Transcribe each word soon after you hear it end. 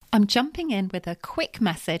I'm jumping in with a quick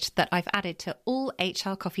message that I've added to all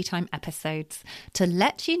HR Coffee Time episodes to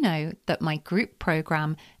let you know that my group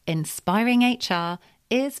program, Inspiring HR,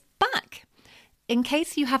 is back. In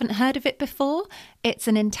case you haven't heard of it before, it's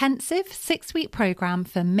an intensive 6-week program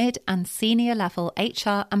for mid and senior level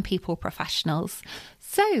HR and people professionals.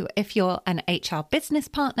 So if you're an HR business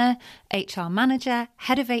partner, HR manager,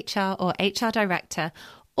 head of HR or HR director,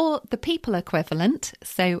 or the people equivalent,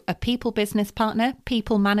 so a people business partner,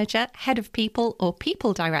 people manager, head of people or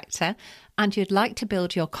people director, and you'd like to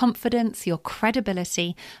build your confidence, your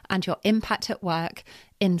credibility and your impact at work,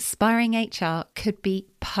 Inspiring HR could be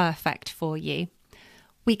perfect for you.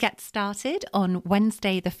 We get started on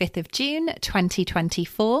Wednesday, the 5th of June,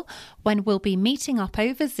 2024, when we'll be meeting up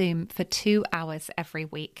over Zoom for 2 hours every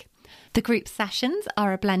week. The group sessions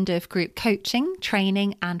are a blend of group coaching,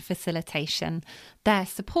 training and facilitation. They're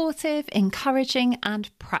supportive, encouraging and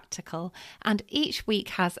practical, and each week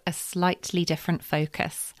has a slightly different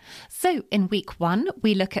focus. So in week 1,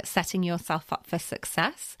 we look at setting yourself up for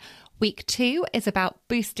success. Week 2 is about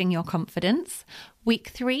boosting your confidence. Week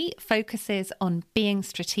 3 focuses on being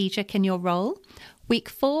strategic in your role. Week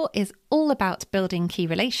 4 is all about building key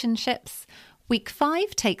relationships. Week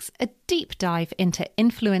 5 takes a deep dive into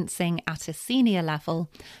influencing at a senior level,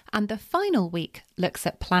 and the final week looks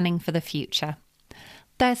at planning for the future.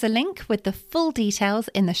 There's a link with the full details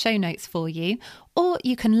in the show notes for you, or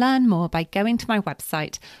you can learn more by going to my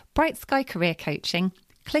website, Bright Sky Career Coaching,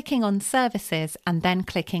 clicking on Services and then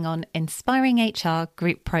clicking on Inspiring HR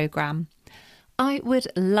Group Programme. I would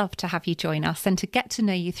love to have you join us and to get to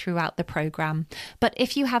know you throughout the programme. But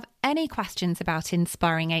if you have any questions about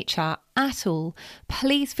Inspiring HR at all,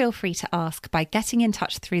 please feel free to ask by getting in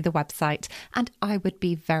touch through the website, and I would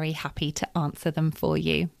be very happy to answer them for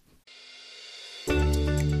you.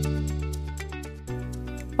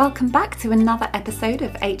 Welcome back to another episode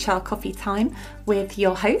of HR Coffee Time with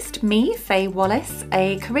your host, me, Faye Wallace,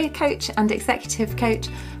 a career coach and executive coach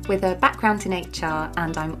with a background in HR,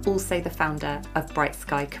 and I'm also the founder of Bright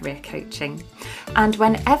Sky Career Coaching. And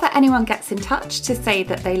whenever anyone gets in touch to say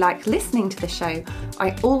that they like listening to the show,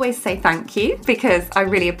 I always say thank you because I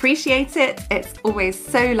really appreciate it. It's always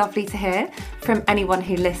so lovely to hear from anyone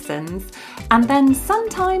who listens. And then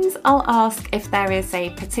sometimes I'll ask if there is a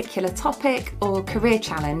particular topic or career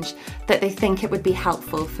challenge that they think it would be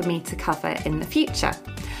helpful for me to cover in the future.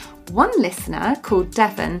 One listener called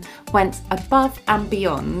Devon went above and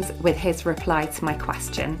beyond with his reply to my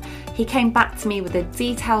question. He came back to me with a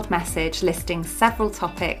detailed message listing several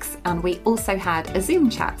topics, and we also had a Zoom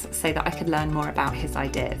chat so that I could learn more about his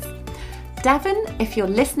ideas. Devon, if you're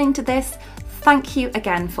listening to this, thank you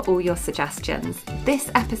again for all your suggestions. This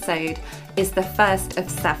episode is the first of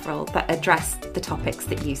several that address the topics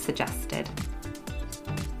that you suggested.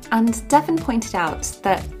 And Devon pointed out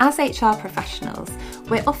that as HR professionals,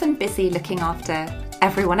 we're often busy looking after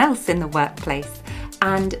everyone else in the workplace,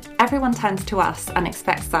 and everyone turns to us and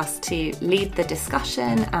expects us to lead the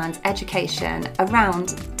discussion and education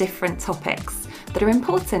around different topics that are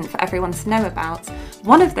important for everyone to know about,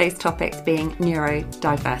 one of those topics being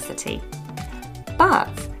neurodiversity. But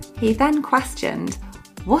he then questioned,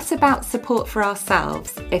 what about support for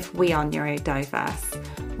ourselves if we are neurodiverse?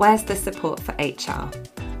 Where's the support for HR?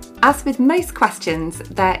 As with most questions,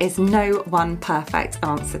 there is no one perfect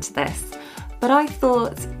answer to this, but I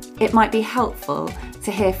thought it might be helpful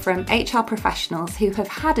to hear from HR professionals who have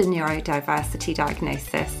had a neurodiversity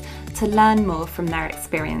diagnosis to learn more from their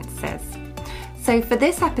experiences. So for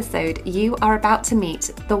this episode, you are about to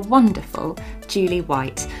meet the wonderful Julie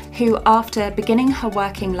White, who after beginning her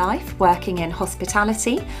working life working in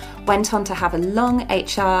hospitality, went on to have a long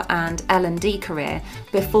HR and L&D career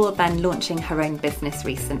before then launching her own business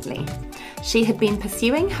recently. She had been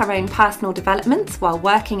pursuing her own personal development while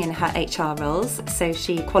working in her HR roles, so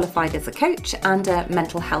she qualified as a coach and a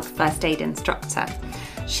mental health first aid instructor.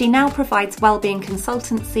 She now provides wellbeing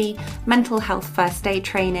consultancy, mental health first aid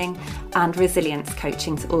training and resilience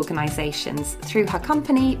coaching to organisations through her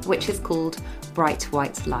company, which is called Bright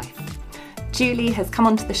White Life. Julie has come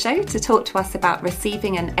onto the show to talk to us about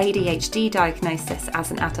receiving an ADHD diagnosis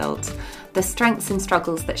as an adult, the strengths and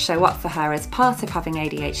struggles that show up for her as part of having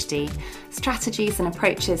ADHD, strategies and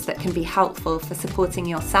approaches that can be helpful for supporting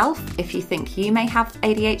yourself if you think you may have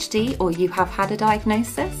ADHD or you have had a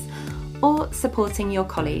diagnosis, or supporting your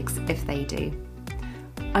colleagues if they do.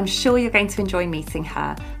 I'm sure you're going to enjoy meeting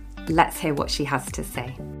her. Let's hear what she has to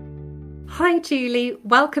say. Hi Julie,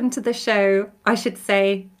 welcome to the show. I should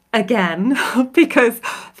say again, because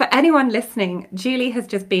for anyone listening, Julie has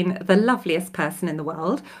just been the loveliest person in the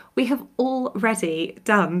world. We have already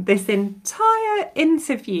done this entire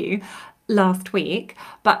interview last week,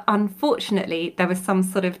 but unfortunately there was some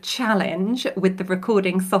sort of challenge with the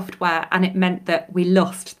recording software and it meant that we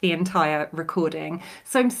lost the entire recording.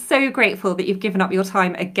 So I'm so grateful that you've given up your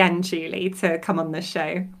time again, Julie, to come on the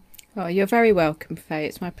show. Oh, you're very welcome, Faye.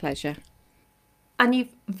 It's my pleasure. And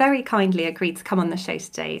you've very kindly agreed to come on the show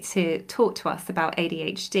today to talk to us about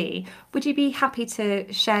ADHD. Would you be happy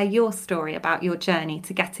to share your story about your journey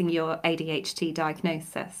to getting your ADHD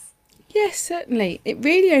diagnosis? Yes, certainly. It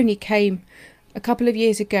really only came a couple of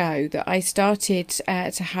years ago that I started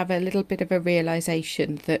to have a little bit of a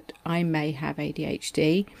realisation that I may have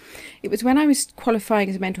ADHD. It was when I was qualifying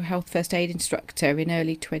as a mental health first aid instructor in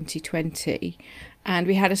early 2020. And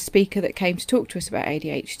we had a speaker that came to talk to us about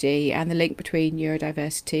ADHD and the link between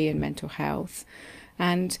neurodiversity and mental health.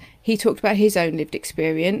 And he talked about his own lived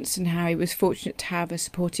experience and how he was fortunate to have a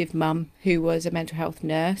supportive mum who was a mental health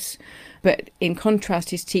nurse. But in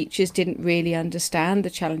contrast, his teachers didn't really understand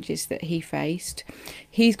the challenges that he faced.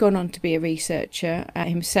 He's gone on to be a researcher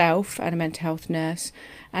himself and a mental health nurse.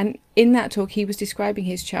 And in that talk, he was describing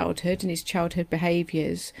his childhood and his childhood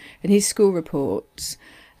behaviours and his school reports.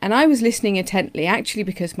 And I was listening intently, actually,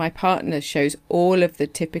 because my partner shows all of the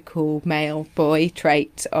typical male boy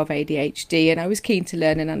traits of ADHD, and I was keen to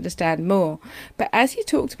learn and understand more. But as he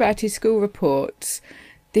talked about his school reports,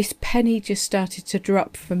 this penny just started to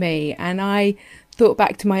drop for me, and I thought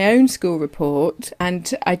back to my own school report,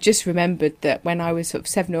 and I just remembered that when I was sort of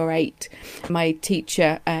 7 or 8, my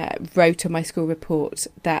teacher wrote on my school report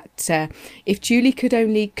that if Julie could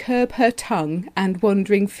only curb her tongue and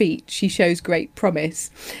wandering feet, she shows great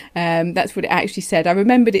promise. That's what it actually said. I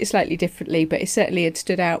remembered it slightly differently, but it certainly had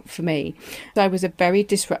stood out for me. I was a very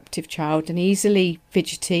disruptive child and easily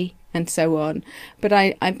fidgety and so on. But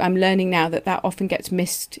I'm learning now that often gets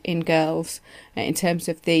missed in girls in terms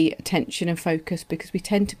of the attention and focus, because we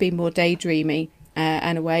tend to be more daydreamy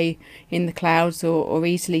and away in the clouds or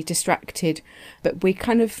easily distracted. But we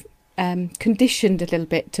kind of conditioned a little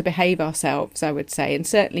bit to behave ourselves, I would say, and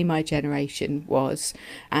certainly my generation was.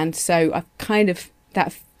 And so I've kind of,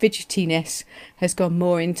 that fidgetiness has gone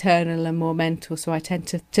more internal and more mental, so I tend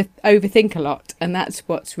to overthink a lot, and that's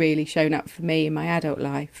what's really shown up for me in my adult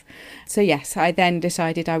life. So yes, I then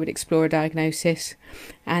decided I would explore a diagnosis,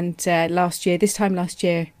 and this time last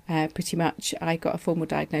year, pretty much, I got a formal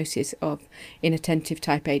diagnosis of inattentive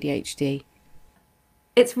type ADHD.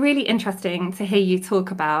 It's really interesting to hear you talk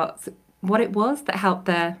about what it was that helped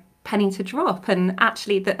the penny to drop, and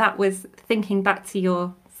actually that was thinking back to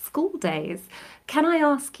your school days. Can I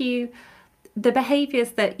ask you, the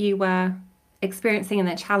behaviours that you were experiencing and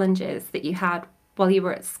the challenges that you had while you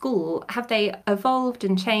were at school, have they evolved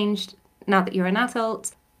and changed now that you're an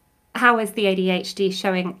adult? How is the ADHD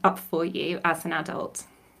showing up for you as an adult?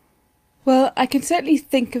 Well, I can certainly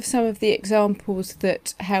think of some of the examples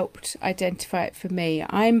that helped identify it for me.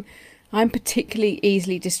 I'm particularly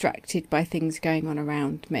easily distracted by things going on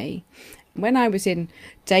around me. When I was in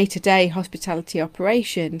day-to-day hospitality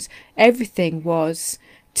operations, everything was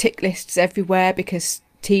tick lists everywhere because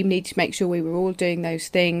team needed to make sure we were all doing those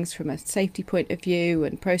things from a safety point of view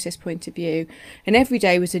and process point of view. And every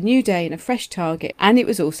day was a new day and a fresh target. And it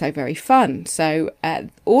was also very fun. So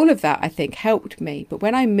all of that, I think, helped me. But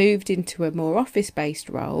when I moved into a more office-based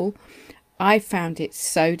role, I found it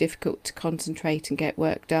so difficult to concentrate and get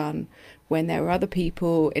work done when there were other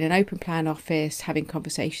people in an open plan office having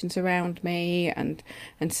conversations around me and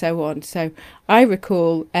so on. So I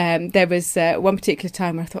recall there was one particular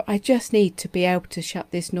time where I thought, I just need to be able to shut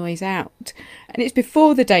this noise out. And it's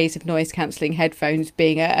before the days of noise cancelling headphones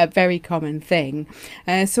being a very common thing.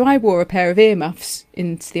 So I wore a pair of earmuffs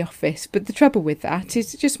into the office. But the trouble with that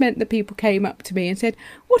is it just meant that people came up to me and said,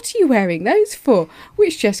 "What are you wearing those for?"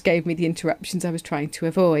 Which just gave me the interruptions I was trying to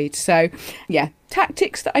avoid. So yeah,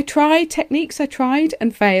 tactics that I tried, techniques I tried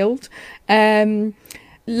and failed.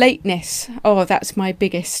 Lateness, that's my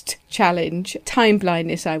biggest challenge. Time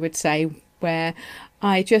blindness, I would say, where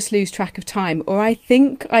I just lose track of time, or I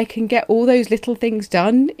think I can get all those little things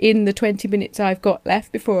done in the 20 minutes I've got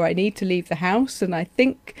left before I need to leave the house, and I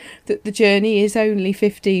think that the journey is only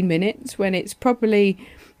 15 minutes when it's probably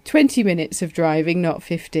 20 minutes of driving, not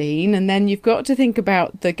 15. And then you've got to think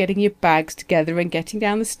about the getting your bags together and getting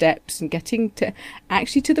down the steps and getting to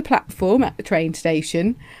the platform at the train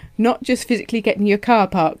station, not just physically getting your car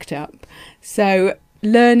parked up. So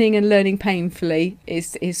learning painfully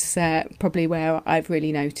is probably where I've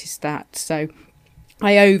really noticed that. So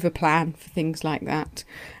I overplan for things like that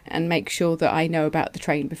and make sure that I know about the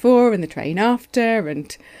train before and the train after,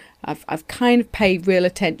 and I've kind of paid real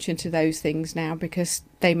attention to those things now because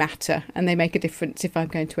they matter and they make a difference if I'm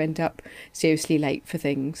going to end up seriously late for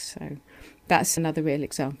things. So that's another real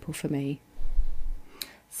example for me.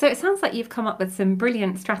 So it sounds like you've come up with some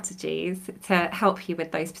brilliant strategies to help you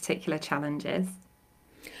with those particular challenges.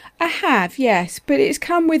 I have, yes, but it's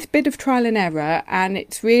come with a bit of trial and error, and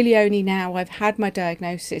it's really only now I've had my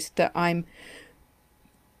diagnosis that I'm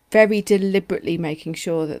very deliberately making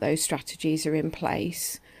sure that those strategies are in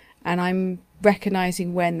place, and I'm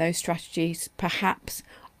recognising when those strategies perhaps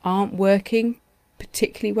aren't working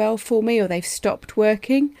particularly well for me, or they've stopped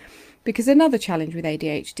working. Because another challenge with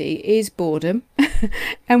ADHD is boredom,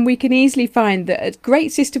 and we can easily find that a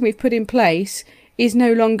great system we've put in place is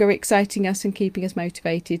no longer exciting us and keeping us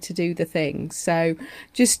motivated to do the things. So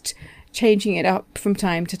just changing it up from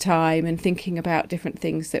time to time and thinking about different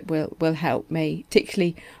things that will help me,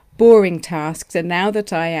 particularly boring tasks. And now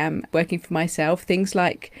that I am working for myself, things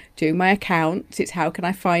like doing my accounts, it's how can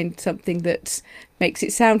I find something that makes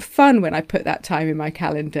it sound fun when I put that time in my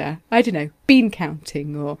calendar. I don't know, bean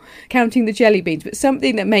counting or counting the jelly beans, but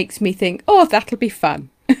something that makes me think, oh, that'll be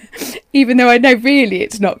fun. Even though I know really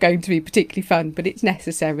it's not going to be particularly fun, but it's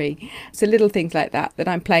necessary. So little things like that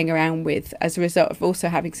I'm playing around with as a result of also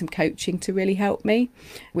having some coaching to really help me,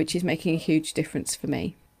 which is making a huge difference for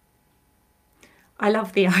me. I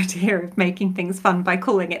love the idea of making things fun by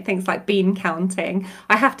calling it things like bean counting.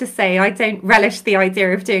 I have to say, I don't relish the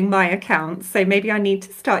idea of doing my accounts, so maybe I need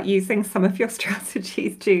to start using some of your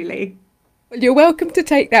strategies, Julie. Well, you're welcome to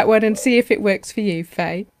take that one and see if it works for you,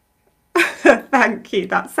 Faye. Thank you,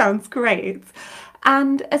 that sounds great.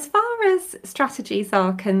 And as far as strategies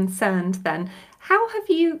are concerned then, how have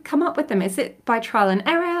you come up with them? Is it by trial and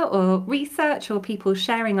error or research or people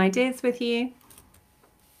sharing ideas with you?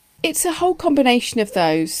 It's a whole combination of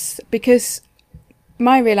those, because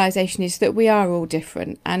my realisation is that we are all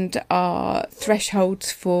different and our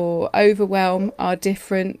thresholds for overwhelm are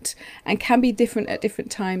different and can be different at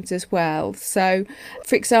different times as well. So,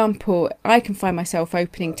 for example, I can find myself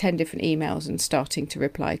opening 10 different emails and starting to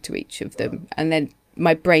reply to each of them, and then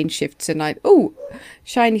my brain shifts and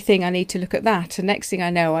shiny thing, I need to look at that. And next thing I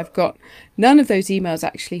know, I've got none of those emails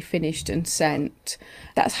actually finished and sent.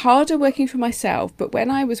 That's harder working for myself. But when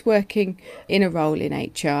I was working in a role in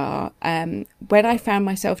HR, when I found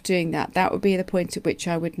myself doing that, that would be the point at which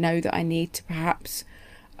I would know that I need to perhaps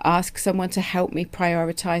ask someone to help me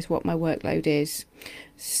prioritise what my workload is.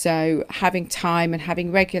 So having time and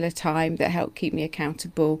having regular time that help keep me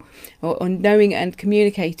accountable, or knowing and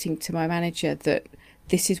communicating to my manager that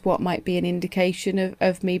this is what might be an indication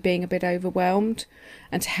of me being a bit overwhelmed,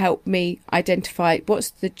 and to help me identify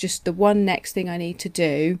what's the one next thing I need to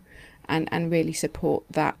do, and really support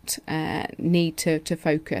that need to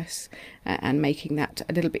focus, and making that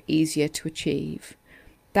a little bit easier to achieve.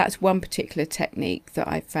 That's one particular technique that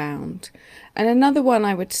I found. And another one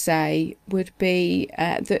I would say would be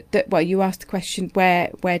well, you asked the question, where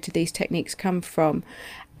do these techniques come from?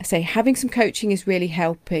 I say having some coaching is really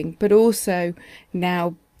helping, but also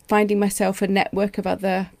now finding myself a network of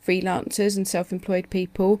other freelancers and self-employed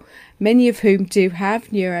people, many of whom do have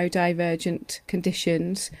neurodivergent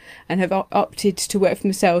conditions and have opted to work for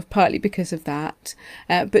themselves partly because of that.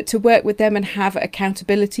 But to work with them and have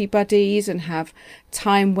accountability buddies and have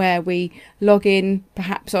time where we log in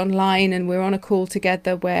perhaps online and we're on a call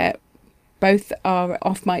together where both are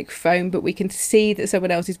off microphone, but we can see that someone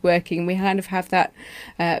else is working, and we kind of have that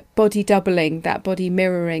body doubling, that body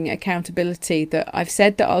mirroring accountability, that I've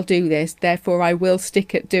said that I'll do this, therefore I will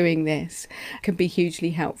stick at doing this, can be hugely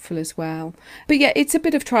helpful as well. But yeah, it's a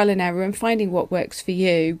bit of trial and error and finding what works for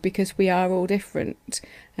you, because we are all different.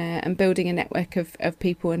 And building a network of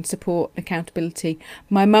people and support and accountability.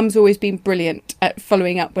 My mum's always been brilliant at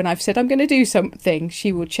following up when I've said I'm going to do something.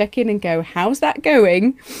 She will check in and go, how's that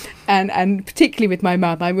going? And particularly with my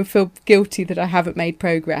mum, I would feel guilty that I haven't made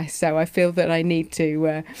progress. So I feel that I need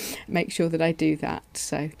to make sure that I do that.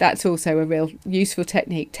 So that's also a real useful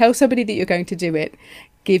technique. Tell somebody that you're going to do it,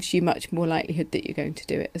 gives you much more likelihood that you're going to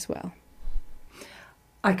do it as well.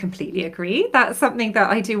 I completely agree. That's something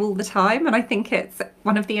that I do all the time. And I think it's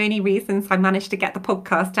one of the only reasons I manage to get the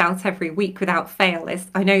podcast out every week without fail is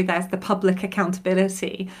I know there's the public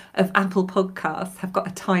accountability of Apple Podcasts have got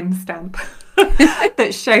a timestamp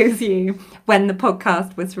that shows you when the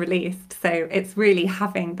podcast was released. So it's really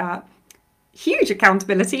having that huge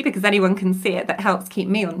accountability, because anyone can see it, that helps keep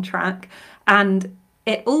me on track. And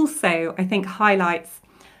it also, I think, highlights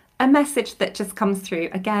a message that just comes through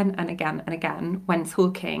again and again and again when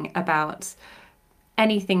talking about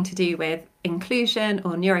anything to do with inclusion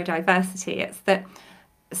or neurodiversity. It's that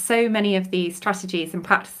so many of these strategies and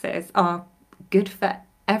practices are good for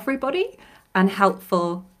everybody and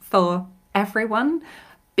helpful for everyone,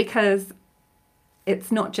 because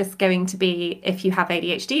it's not just going to be if you have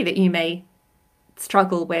ADHD that you may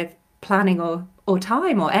struggle with planning or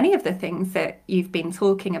time or any of the things that you've been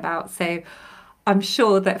talking about. So I'm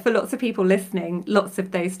sure that for lots of people listening, lots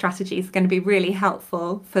of those strategies are going to be really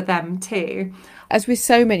helpful for them too. As with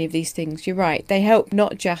so many of these things, you're right, they help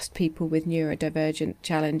not just people with neurodivergent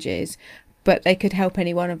challenges, but they could help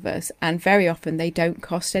any one of us. And very often they don't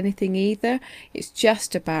cost anything either. It's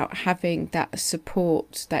just about having that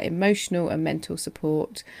support, that emotional and mental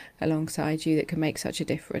support alongside you that can make such a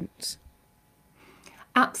difference.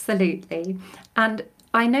 Absolutely. And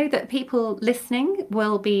I know that people listening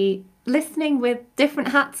will be listening with different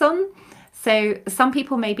hats on. So some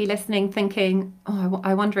people may be listening thinking, oh,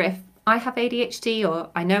 I wonder if I have ADHD, or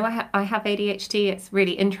I know I have ADHD. It's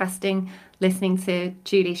really interesting listening to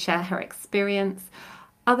Julie share her experience.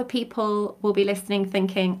 Other people will be listening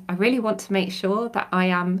thinking, I really want to make sure that I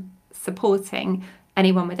am supporting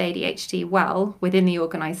anyone with ADHD well within the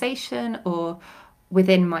organisation or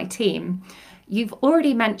within my team. You've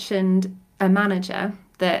already mentioned a manager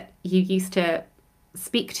that you used to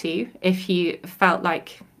speak to if you felt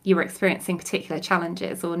like you were experiencing particular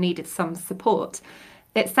challenges or needed some support.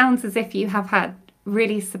 It sounds as if you have had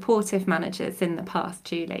really supportive managers in the past,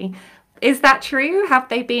 Julie. Is that true? Have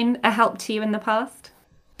they been a help to you in the past?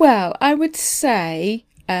 Well, I would say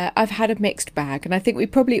I've had a mixed bag, and I think we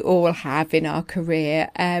probably all have in our career.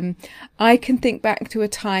 I can think back to a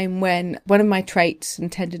time when one of my traits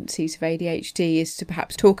and tendencies of ADHD is to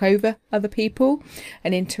perhaps talk over other people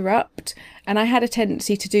and interrupt. And I had a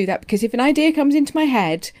tendency to do that because if an idea comes into my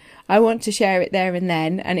head, I want to share it there and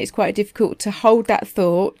then. And it's quite difficult to hold that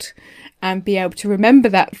thought and be able to remember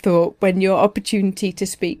that thought when your opportunity to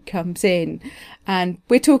speak comes in. And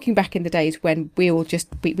we're talking back in the days when we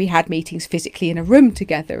had meetings physically in a room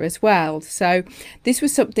together as well. So this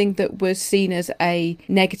was something that was seen as a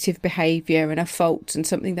negative behaviour and a fault and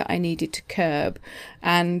something that I needed to curb.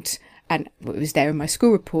 And it was there in my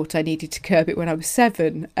school report. I needed to curb it when I was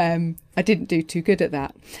 7. I didn't do too good at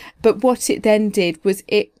that. But what it then did was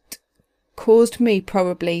it caused me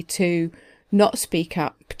probably to not speak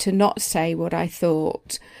up, to not say what I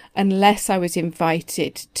thought, unless I was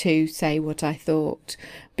invited to say what I thought,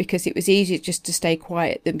 because it was easier just to stay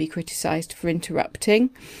quiet than be criticised for interrupting.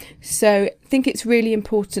 So I think it's really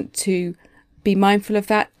important to be mindful of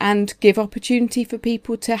that and give opportunity for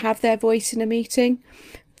people to have their voice in a meeting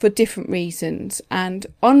for different reasons. And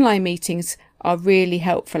online meetings are really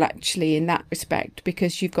helpful actually in that respect,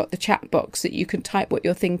 because you've got the chat box that you can type what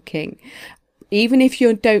you're thinking. Even if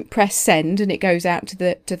you don't press send and it goes out to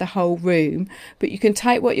the whole room, but you can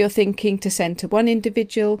type what you're thinking to send to one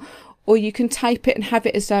individual, or you can type it and have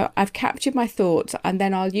it as though I've captured my thoughts, and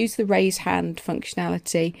then I'll use the raise hand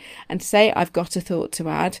functionality and say I've got a thought to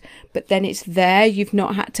add, but then it's there. You've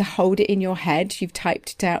not had to hold it in your head. You've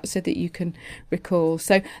typed it out so that you can recall.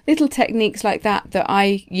 So little techniques like that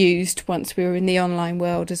I used once we were in the online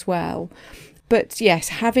world as well. But yes,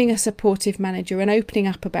 having a supportive manager and opening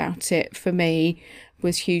up about it for me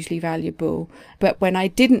was hugely valuable. But when I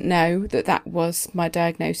didn't know that was my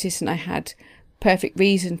diagnosis and I had perfect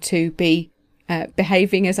reason to be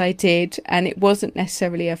behaving as I did, and it wasn't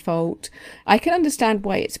necessarily a fault, I can understand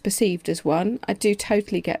why it's perceived as one. I do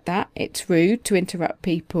totally get that. It's rude to interrupt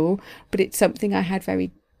people, but it's something I had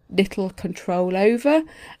very little control over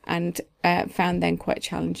and found then quite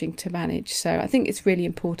challenging to manage. So I think it's really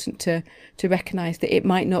important to recognise that it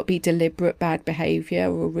might not be deliberate bad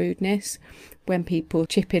behaviour or rudeness when people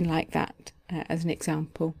chip in like that, as an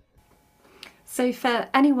example. So for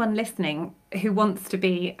anyone listening who wants to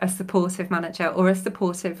be a supportive manager or a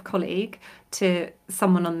supportive colleague to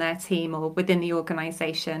someone on their team or within the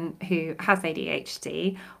organisation who has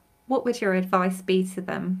ADHD, what would your advice be to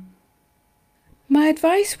them? My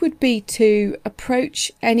advice would be to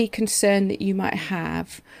approach any concern that you might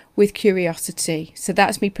have with curiosity. So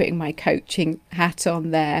that's me putting my coaching hat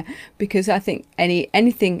on there, because I think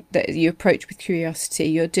anything that you approach with curiosity,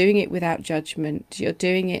 you're doing it without judgment. You're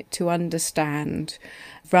doing it to understand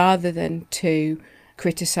rather than to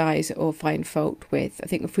criticise or find fault with. I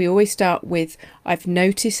think if we always start with, I've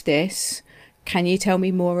noticed this, can you tell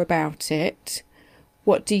me more about it?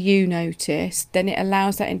 What do you notice? Then it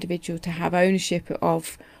allows that individual to have ownership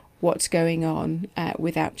of what's going on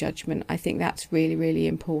without judgment. I think that's really, really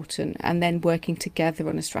important. And then working together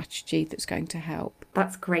on a strategy that's going to help.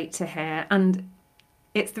 That's great to hear. And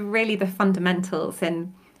it's really the fundamentals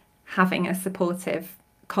in having a supportive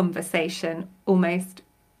conversation, almost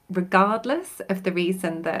regardless of the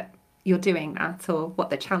reason that you're doing that or what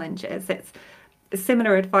the challenge is. It's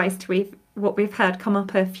similar advice to what we've heard come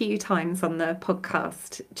up a few times on the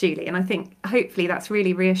podcast, Julie. And I think hopefully that's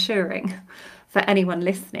really reassuring for anyone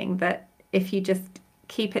listening, that if you just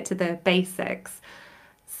keep it to the basics,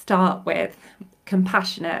 start with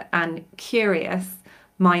compassionate and curious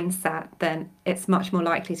mindset, then it's much more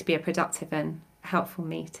likely to be a productive and helpful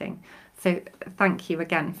meeting. So thank you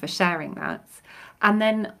again for sharing that. And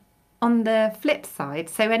then on the flip side,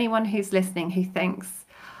 so anyone who's listening who thinks,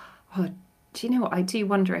 oh, do you know what, I do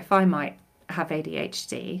wonder if I might have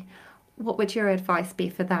ADHD, what would your advice be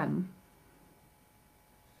for them?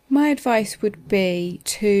 My advice would be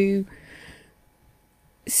to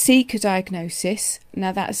seek a diagnosis.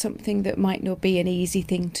 Now, that's something that might not be an easy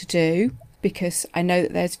thing to do, because I know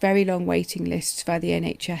that there's very long waiting lists via the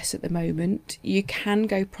NHS at the moment. You can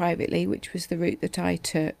go privately, which was the route that I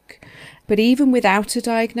took. But even without a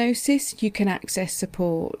diagnosis, you can access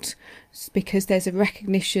support, because there's a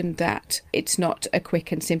recognition that it's not a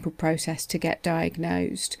quick and simple process to get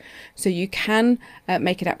diagnosed. So you can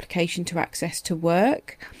make an application to Access to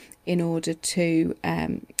Work in order to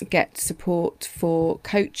get support for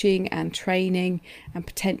coaching and training and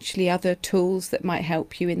potentially other tools that might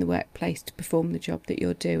help you in the workplace to perform the job that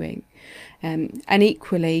you're doing. And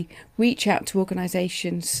equally, reach out to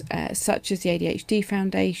organisations such as the ADHD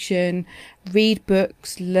Foundation, read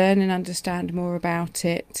books, learn and understand more about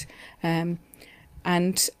it,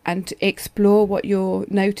 and explore what you're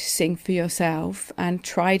noticing for yourself, and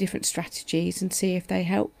try different strategies and see if they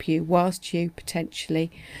help you whilst you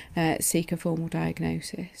potentially seek a formal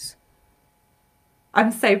diagnosis.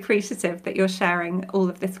 I'm so appreciative that you're sharing all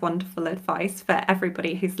of this wonderful advice for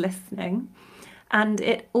everybody who's listening. And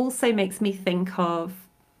it also makes me think of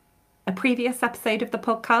a previous episode of the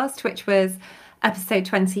podcast, which was episode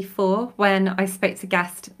 24, when I spoke to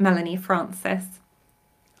guest Melanie Francis.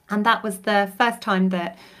 And that was the first time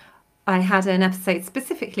that I had an episode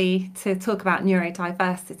specifically to talk about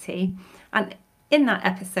neurodiversity. And in that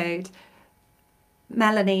episode,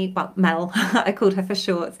 Melanie, well, Mel, I called her for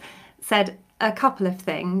short, said a couple of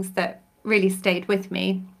things that really stayed with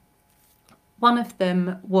me. One of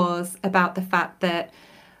them was about the fact that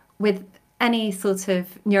with any sort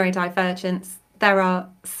of neurodivergence, there are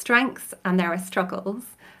strengths and there are struggles.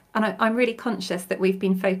 And I'm really conscious that we've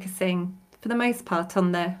been focusing for the most part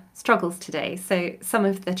on the struggles today, so some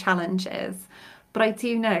of the challenges. But I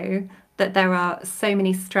do know that there are so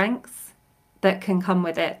many strengths that can come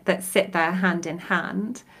with it that sit there hand in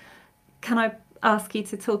hand. Can I ask you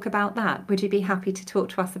to talk about that? Would you be happy to talk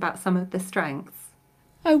to us about some of the strengths?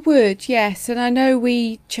 I would, yes. And I know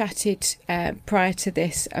we chatted prior to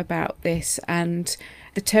this about this, and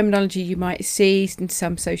the terminology you might see in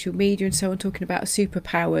some social media and so on, talking about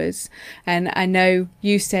superpowers. And I know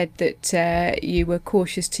you said that you were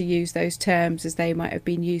cautious to use those terms as they might have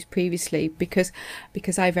been used previously,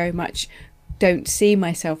 because I very much don't see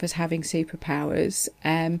myself as having superpowers.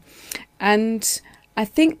 And I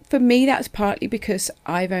think for me that's partly because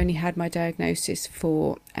I've only had my diagnosis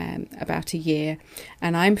for about a year,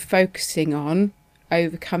 and I'm focusing on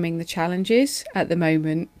overcoming the challenges at the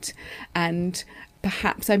moment, and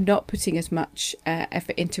perhaps I'm not putting as much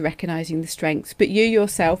effort into recognising the strengths. But you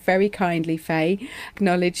yourself very kindly, Faye,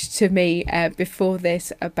 acknowledged to me before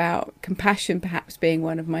this about compassion perhaps being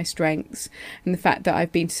one of my strengths, and the fact that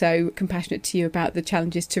I've been so compassionate to you about the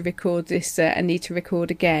challenges to record this and need to record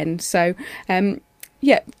again. So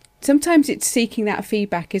yeah, sometimes it's seeking that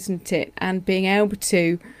feedback, isn't it? And being able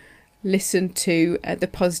to listen to the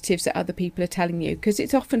positives that other people are telling you, because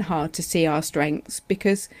it's often hard to see our strengths,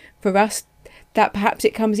 because for us that perhaps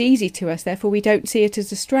it comes easy to us, therefore we don't see it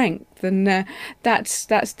as a strength. And that's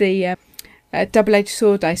the double-edged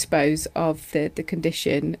sword, I suppose, of the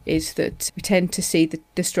condition, is that we tend to see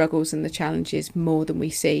the struggles and the challenges more than we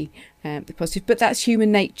see the positive. But that's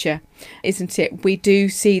human nature, isn't it? We do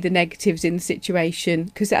see the negatives in the situation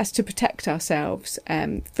because that's to protect ourselves.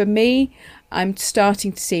 For me, I'm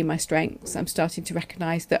starting to see my strengths. I'm starting to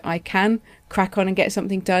recognise that I can crack on and get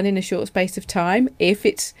something done in a short space of time if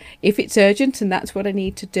it's urgent, and that's what I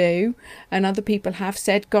need to do. And other people have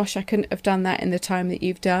said, gosh, I couldn't have done that in the time that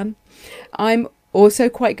you've done. I'm also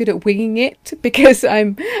quite good at winging it, because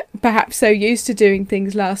I'm perhaps so used to doing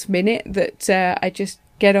things last minute that I just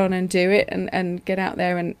get on and do it and get out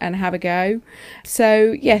there and have a go.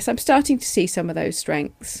 So yes, I'm starting to see some of those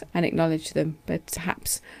strengths and acknowledge them, but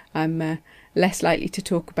perhaps I'm less likely to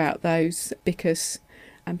talk about those because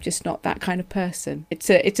I'm just not that kind of person. It's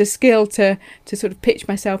a skill to sort of pitch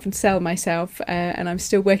myself and sell myself, and I'm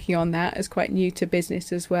still working on that as quite new to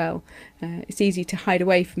business as well. It's easy to hide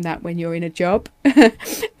away from that when you're in a job,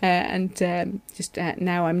 and just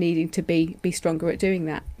now I'm needing to be stronger at doing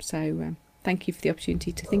that. So thank you for the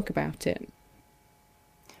opportunity to think about it.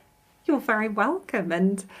 You're very welcome,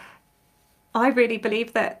 and I really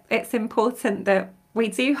believe that it's important that we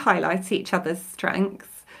do highlight each other's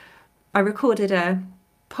strengths. I recorded a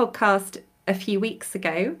podcast a few weeks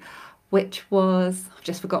ago, which was, I've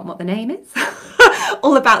just forgotten what the name is,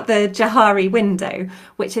 all about the Johari window,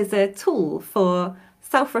 which is a tool for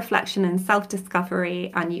self-reflection and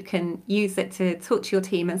self-discovery, and you can use it to talk to your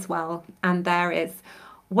team as well. And there is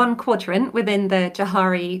one quadrant within the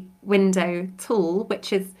Johari window tool,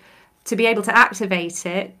 which is to be able to activate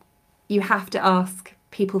it, you have to ask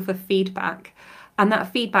people for feedback. And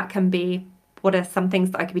that feedback can be, what are some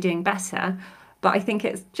things that I could be doing better? But I think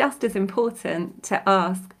it's just as important to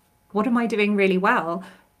ask, what am I doing really well?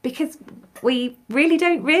 Because we really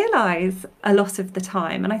don't realise a lot of the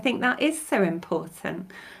time. And I think that is so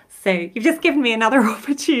important. So you've just given me another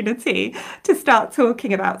opportunity to start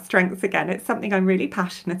talking about strengths again. It's something I'm really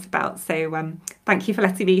passionate about. So thank you for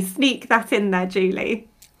letting me sneak that in there, Julie.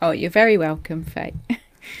 Oh, you're very welcome, Faye.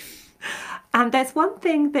 And there's one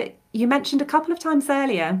thing that you mentioned a couple of times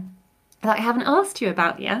earlier that I haven't asked you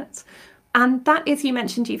about yet. And that is, you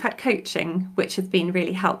mentioned you've had coaching, which has been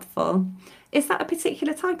really helpful. Is that a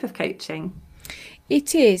particular type of coaching?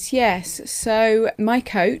 It is, yes. So my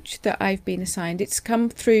coach that I've been assigned, it's come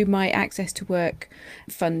through my Access to Work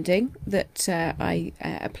funding that I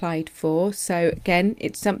applied for. So again,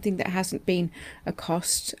 it's something that hasn't been a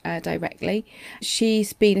cost directly.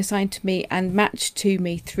 She's been assigned to me and matched to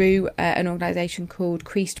me through an organisation called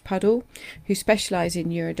Creased Puddle, who specialise in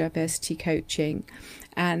neurodiversity coaching.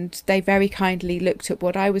 And they very kindly looked at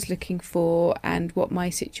what I was looking for and what my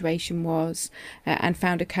situation was, and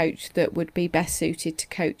found a coach that would be best suited to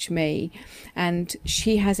coach me. And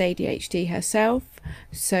she has ADHD herself,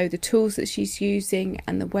 so the tools that she's using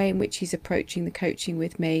and the way in which she's approaching the coaching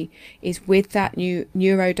with me is with that new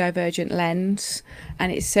neurodivergent lens,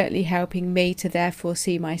 and it's certainly helping me to therefore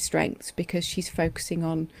see my strengths, because she's focusing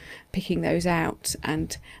on picking those out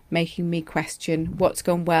and making me question what's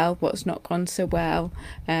gone well, what's not gone so well,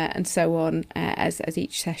 and so on, as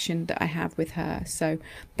each session that I have with her. So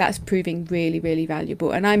that's proving really, really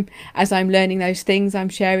valuable. And as I'm learning those things, I'm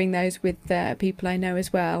sharing those with people I know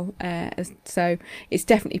as well. So it's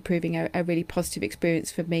definitely proving a really positive experience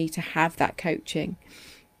for me to have that coaching.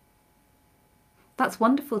 That's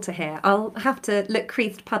wonderful to hear. I'll have to look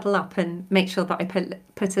Creased Puddle up and make sure that I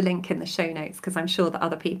put a link in the show notes, because I'm sure that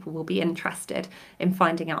other people will be interested in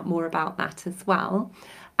finding out more about that as well.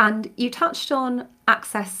 And you touched on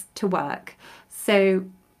Access to Work. So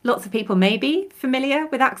lots of people may be familiar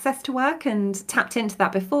with Access to Work and tapped into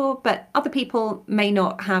that before, but other people may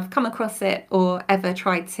not have come across it or ever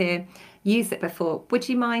tried to use it before. Would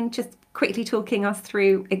you mind just quickly talking us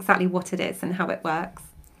through exactly what it is and how it works?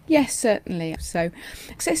 Yes, certainly. So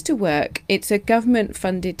Access to Work, it's a government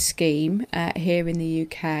funded scheme here in the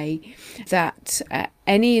UK that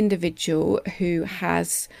any individual who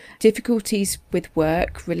has difficulties with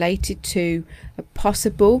work related to a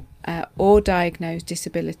possible or diagnosed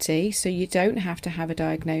disability, so you don't have to have a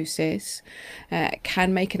diagnosis,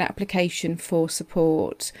 can make an application for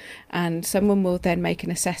support, and someone will then make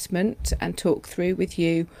an assessment and talk through with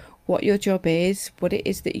you what your job is, what it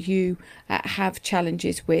is that you have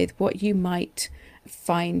challenges with, what you might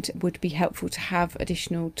find would be helpful to have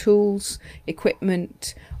additional tools,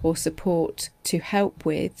 equipment or support to help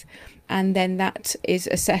with. And then that is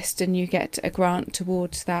assessed and you get a grant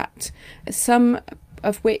towards that. Some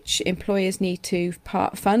of which employers need to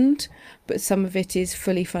part fund, but some of it is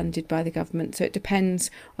fully funded by the government. So it depends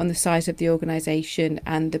on the size of the organisation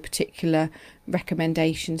and the particular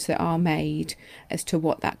recommendations that are made as to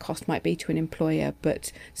what that cost might be to an employer.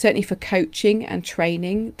 But certainly for coaching and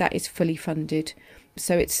training, that is fully funded.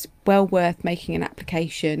 So it's well worth making an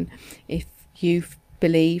application if you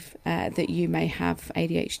believe that you may have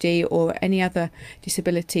ADHD or any other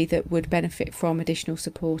disability that would benefit from additional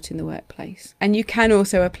support in the workplace. And you can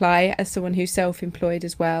also apply as someone who's self-employed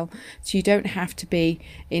as well, so you don't have to be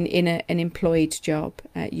in an employed job.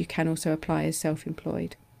 You can also apply as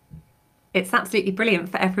self-employed. It's absolutely brilliant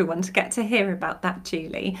for everyone to get to hear about that,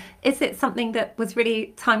 Julie. Is it something that was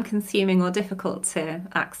really time-consuming or difficult to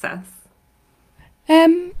access?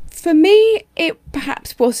 For me, it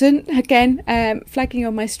perhaps wasn't. Again, flagging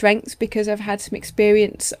on my strengths because I've had some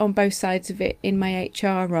experience on both sides of it in my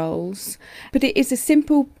HR roles. But it is a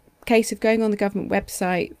simple case of going on the government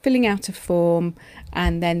website, filling out a form,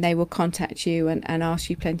 and then they will contact you and ask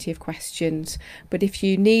you plenty of questions. But if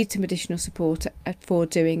you need some additional support for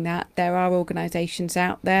doing that, there are organisations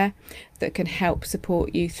out there that can help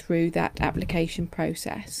support you through that application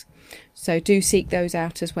process. So do seek those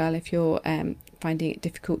out as well if you're finding it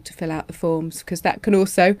difficult to fill out the forms, because that can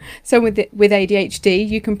also, someone with ADHD,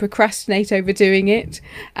 you can procrastinate over doing it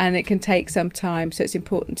and it can take some time. So it's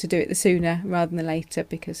important to do it the sooner rather than the later,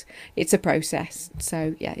 because it's a process.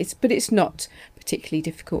 So yeah, it's not particularly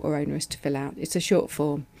difficult or onerous to fill out. It's a short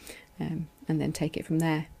form, and then take it from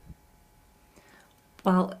there.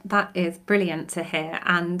 Well, that is brilliant to hear,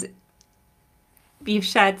 and you've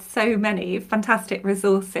shared so many fantastic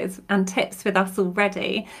resources and tips with us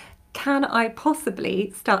already. Can I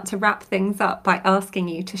possibly start to wrap things up by asking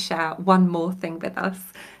you to share one more thing with us?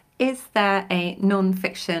 Is there a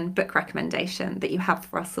non-fiction book recommendation that you have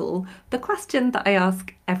for us all? The question that I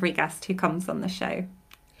ask every guest who comes on the show.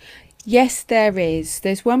 Yes, there is.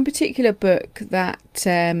 There's one particular book that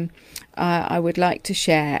I would like to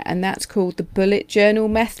share, and that's called The Bullet Journal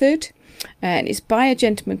Method. And it's by a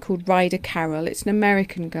gentleman called Ryder Carroll. It's an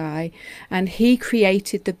American guy, and he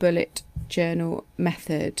created the bullet journal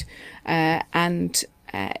method. And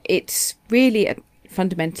it's really,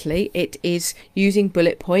 fundamentally, it is using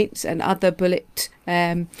bullet points and other bullet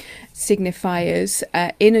signifiers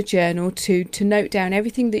in a journal to note down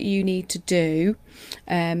everything that you need to do.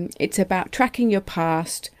 It's about tracking your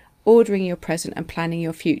past, ordering your present and planning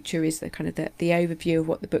your future is the kind of the overview of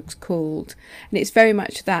what the book's called. And it's very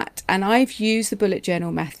much that. And I've used the bullet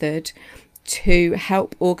journal method to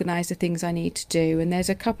help organise the things I need to do. And there's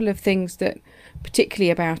a couple of things that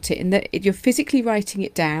particularly about it, in that you're physically writing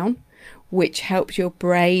it down, which helps your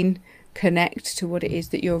brain connect to what it is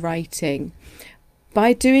that you're writing.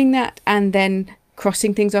 By doing that and then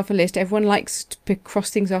crossing things off a list, everyone likes to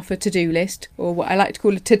cross things off a to-do list, or what I like to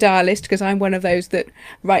call a to-da list, because I'm one of those that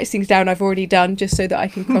writes things down I've already done just so that I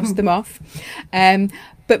can cross them off.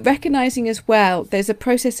 But recognising as well, there's a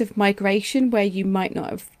process of migration where you might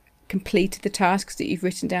not have completed the tasks that you've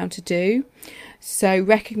written down to do. So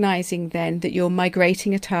recognising then that you're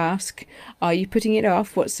migrating a task. Are you putting it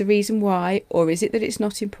off? What's the reason why? Or is it that it's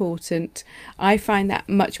not important? I find that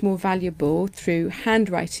much more valuable through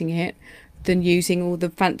handwriting it than using all the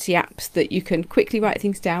fancy apps that you can quickly write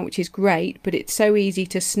things down, which is great, but it's so easy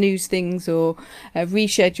to snooze things or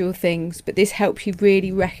reschedule things. But this helps you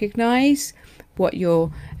really recognise what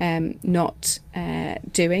you're not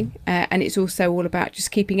doing, and it's also all about just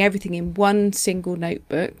keeping everything in one single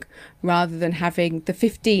notebook rather than having the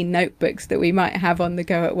 15 notebooks that we might have on the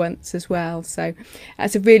go at once as well. So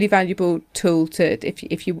that's a really valuable tool to,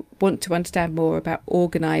 if you want to understand more about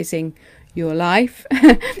organising your life.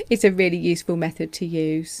 It's a really useful method to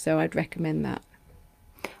use, so I'd recommend that.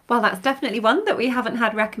 Well, that's definitely one that we haven't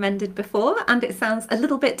had recommended before, and it sounds a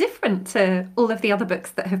little bit different to all of the other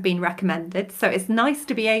books that have been recommended. So it's nice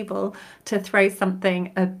to be able to throw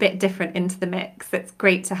something a bit different into the mix. It's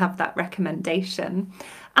great to have that recommendation.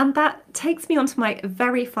 And that takes me on to my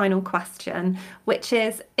very final question, which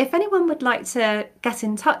is, if anyone would like to get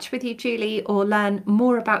in touch with you, Julie, or learn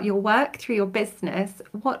more about your work through your business,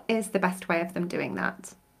 what is the best way of them doing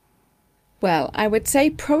that? Well, I would say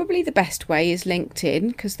probably the best way is LinkedIn,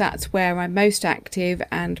 because that's where I'm most active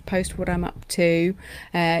and post what I'm up to.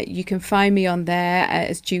 You can find me on there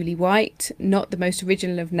as Julie White, not the most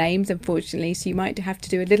original of names, unfortunately, so you might have to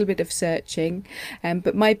do a little bit of searching.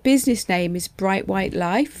 But my business name is Bright White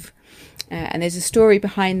Life. And there's a story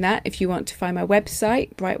behind that. If you want to find my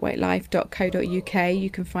website, brightwhitelife.co.uk, you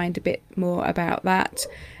can find a bit more about that.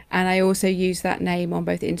 And I also use that name on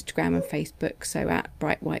both Instagram and Facebook, so at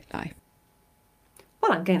Bright White Life.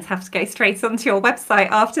 Well, I'm going to have to go straight onto your website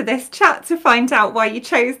after this chat to find out why you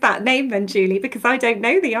chose that name then, Julie, because I don't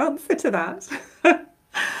know the answer to that.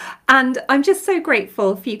 And I'm just so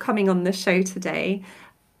grateful for you coming on the show today.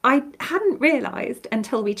 I hadn't realised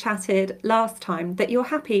until we chatted last time that you're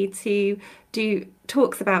happy to do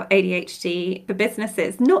talks about ADHD for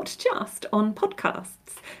businesses, not just on podcasts.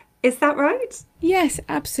 Is that right? Yes,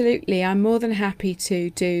 absolutely. I'm more than happy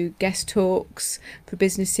to do guest talks for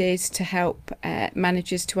businesses to help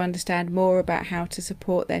managers to understand more about how to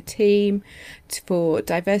support their team, for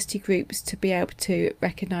diversity groups to be able to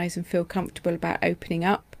recognise and feel comfortable about opening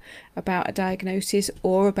up about a diagnosis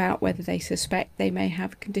or about whether they suspect they may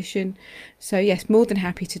have a condition. So yes, more than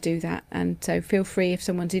happy to do that. And so feel free, if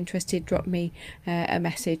someone's interested, drop me a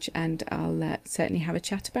message and I'll certainly have a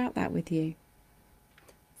chat about that with you.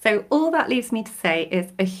 So all that leaves me to say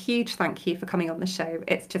is a huge thank you for coming on the show.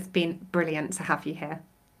 It's just been brilliant to have you here.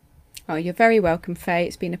 Oh, you're very welcome, Faye.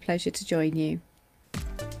 It's been a pleasure to join you.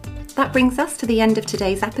 That brings us to the end of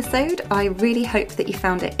today's episode. I really hope that you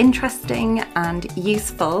found it interesting and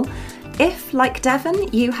useful. If, like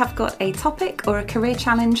Devon, you have got a topic or a career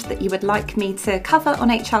challenge that you would like me to cover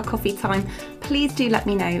on HR Coffee Time, please do let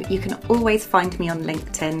me know. You can always find me on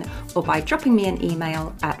LinkedIn or by dropping me an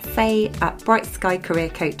email at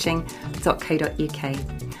faye@brightskycareercoaching.co.uk.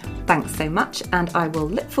 Thanks so much, and I will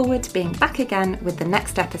look forward to being back again with the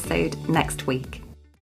next episode next week.